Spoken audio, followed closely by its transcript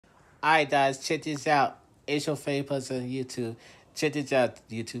Alright, guys, check this out. It's your favorite person on YouTube. Check this out,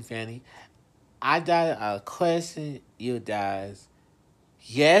 YouTube family. I got a question, you guys.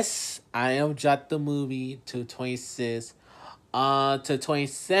 Yes, I am dropped the movie to 26. To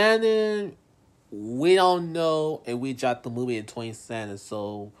 27, we don't know if we dropped the movie in 27.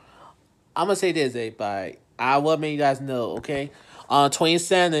 So I'm gonna say this, everybody. I will make you guys know, okay?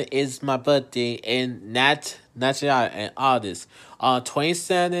 27 is my birthday, and not July and August.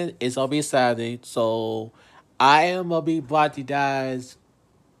 27 is gonna be Saturday, so I am gonna be brought to you guys.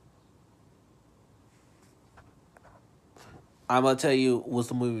 I'm gonna tell you what's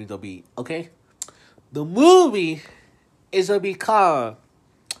the movie gonna be, okay? The movie is gonna be called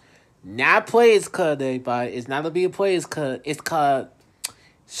not Players Cut, everybody. It's not gonna be a Players Cut. It's called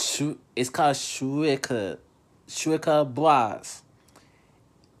Shrika. Shrika Blast.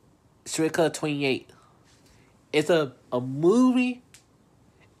 Shrika 28. It's a movie.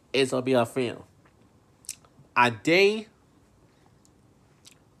 It's gonna be a film. I think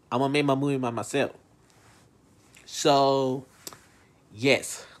I'm gonna make my movie by myself. So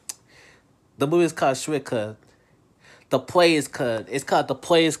yes, the movie is called Shrika. The Players Cut. It's called The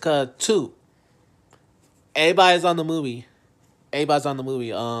Players Cut 2. Everybody's on the movie. Everybody's on the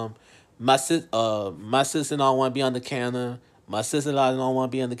movie. My sister don't want to be on the counter. My sister-in-law don't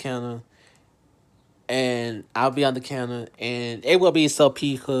want to be on the counter, and I'll be on the counter, and it will be so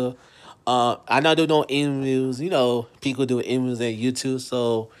people. I know they do interviews. You know, people do interviews at YouTube,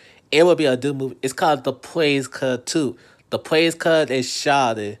 so it will be a good movie. It's called The Players Cut 2. The Players Cut is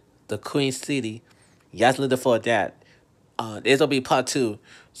shot at the Queen City. You guys looking for that. This will be part two.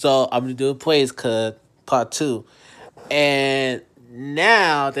 So I'm gonna do a Players Cut part two. And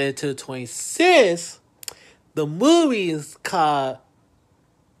now that to 26, the movie is called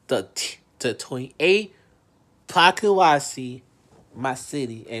the 28 Pakawasi, My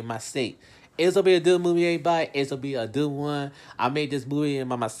City and My State. It's gonna be a good movie, everybody. It's gonna be a good one. I made this movie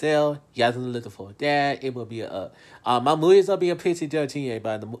by myself. You guys are looking for that. It will be my movie is gonna be a PG-13,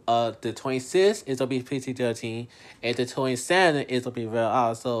 everybody. The 26 is gonna be PG-13, and the 27 is gonna be real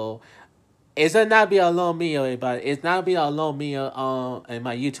R. So it's gonna not be a long meal, everybody. It's not gonna be a long meal in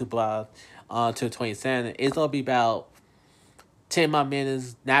my YouTube blog to 27. It's gonna be about 10 more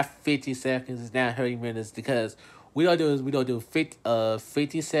minutes, not 50 seconds, not 30 minutes, because we don't do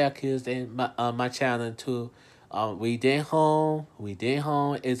 50 seconds in my channel too. We did home.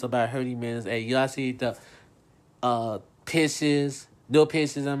 It's about 30 minutes, and y'all see the pictures, no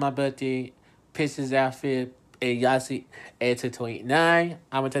pictures on my birthday, pictures outfit, and y'all see at to 29.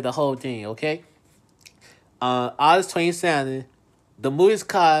 I'm gonna take the whole thing, okay? August 27th, the movie's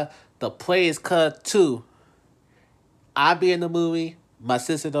called The Players Cut 2. I'll be in the movie. My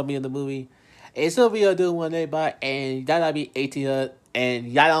sister don't be in the movie. It's gonna be a good one, everybody, and y'all gotta be 18 up,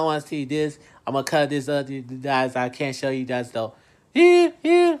 and y'all don't want to see this. I'm gonna cut this up, you guys. I can't show you guys though.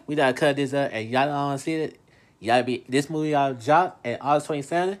 Here. We gotta cut this up, and y'all don't want to see it. Y'all be this movie I'll drop at August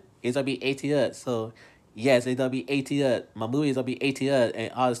 27th. It's gonna be 18 up. So yes, it's gonna be 18 up. My movie is gonna be 18 up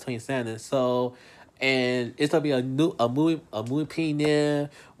at August 27th. So. And it's gonna be a movie premiere.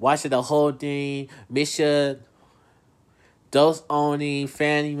 Watch it the whole thing. Make sure those owning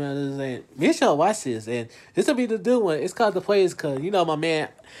family members and make sure watch this. And this will be the new one. It's called The Players Cut. You know my man,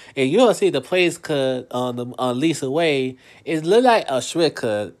 and you'll see The Players Cut on Lisa Way. It look like a Shrek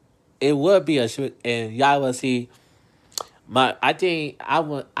cut. It would be a Shrek, and y'all will see my. I think I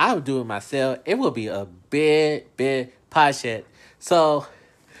would do it myself. It will be a big project. So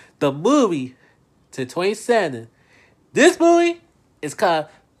the movie to 27. This movie is called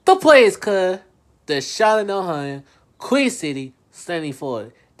The Players Cut. The Charlotte O'Hara Queen City,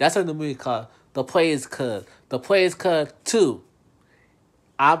 74. That's what the movie called. The Players Cut. The Players Cut 2.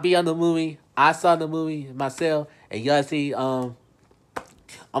 I'll be on the movie. I saw the movie myself. And y'all see, I'm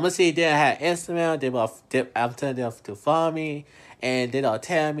gonna see they have Instagram. I'm telling them to follow me. And they'll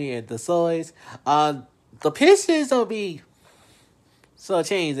tell me and the stories. The pictures will be so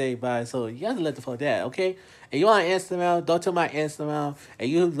change, everybody. So you have to look for that, okay? And you on Instagram, go to my Instagram. And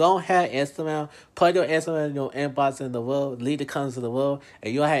you don't have Instagram, put your Instagram in your inbox in the world. Leave the comments in the world.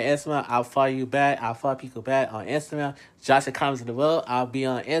 And you don't have Instagram, I'll follow you back. I'll follow people back on Instagram. Josh the comments in the world. I'll be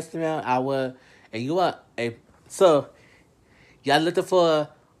on Instagram. I will. And you want a so y'all looking for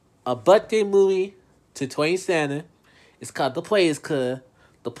a birthday movie to 27. It's called The Players Cut.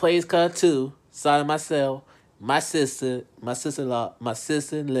 The Players Cut 2. Sorry myself. My sister, my sister-in-law,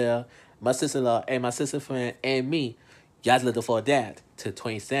 and my sister friend, and me. Y'all looking for that to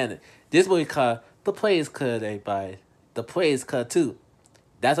 27. This movie called The Players Cut, everybody. The Players Cut 2.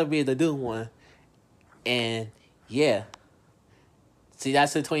 That's gonna be the new one. And yeah. See,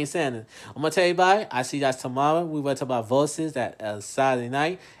 that's the 27th. I'm gonna tell you about it. I see that's tomorrow. We will talk about Voices that Saturday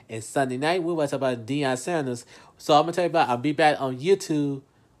night and Sunday night. We will talk about Deion Sanders. So I'm gonna tell you about. I'll be back on YouTube.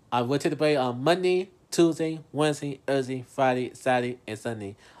 I will take the break on Monday, Tuesday, Wednesday, Thursday, Friday, Saturday, and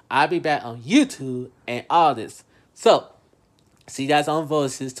Sunday. I'll be back on YouTube and all this. So see you guys on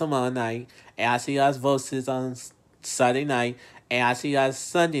Voices tomorrow night, and I see you guys Voices on Saturday night, and I see you guys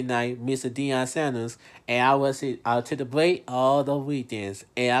Sunday night, Mr. Deion Sanders, and I'll take the break all the weekends,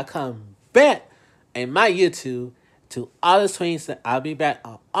 and I'll come back in my YouTube to August 27th. I'll be back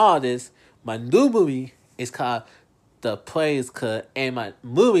on all this. My new movie is called The Players Cut, and my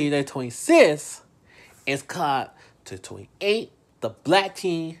movie the 26th is called The 28, The Black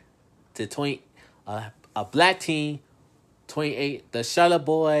Team, The 20, a Black Team 28, the Charlotte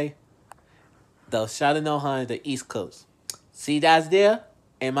Boy, the Charlotte No Hun, the East Coast. See you guys there,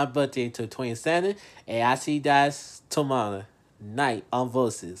 and my birthday to 27, and I see you guys tomorrow night on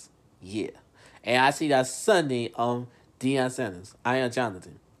Voices. Yeah. And I see you guys Sunday on Deion Sanders. I am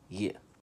Jonathan. Yeah.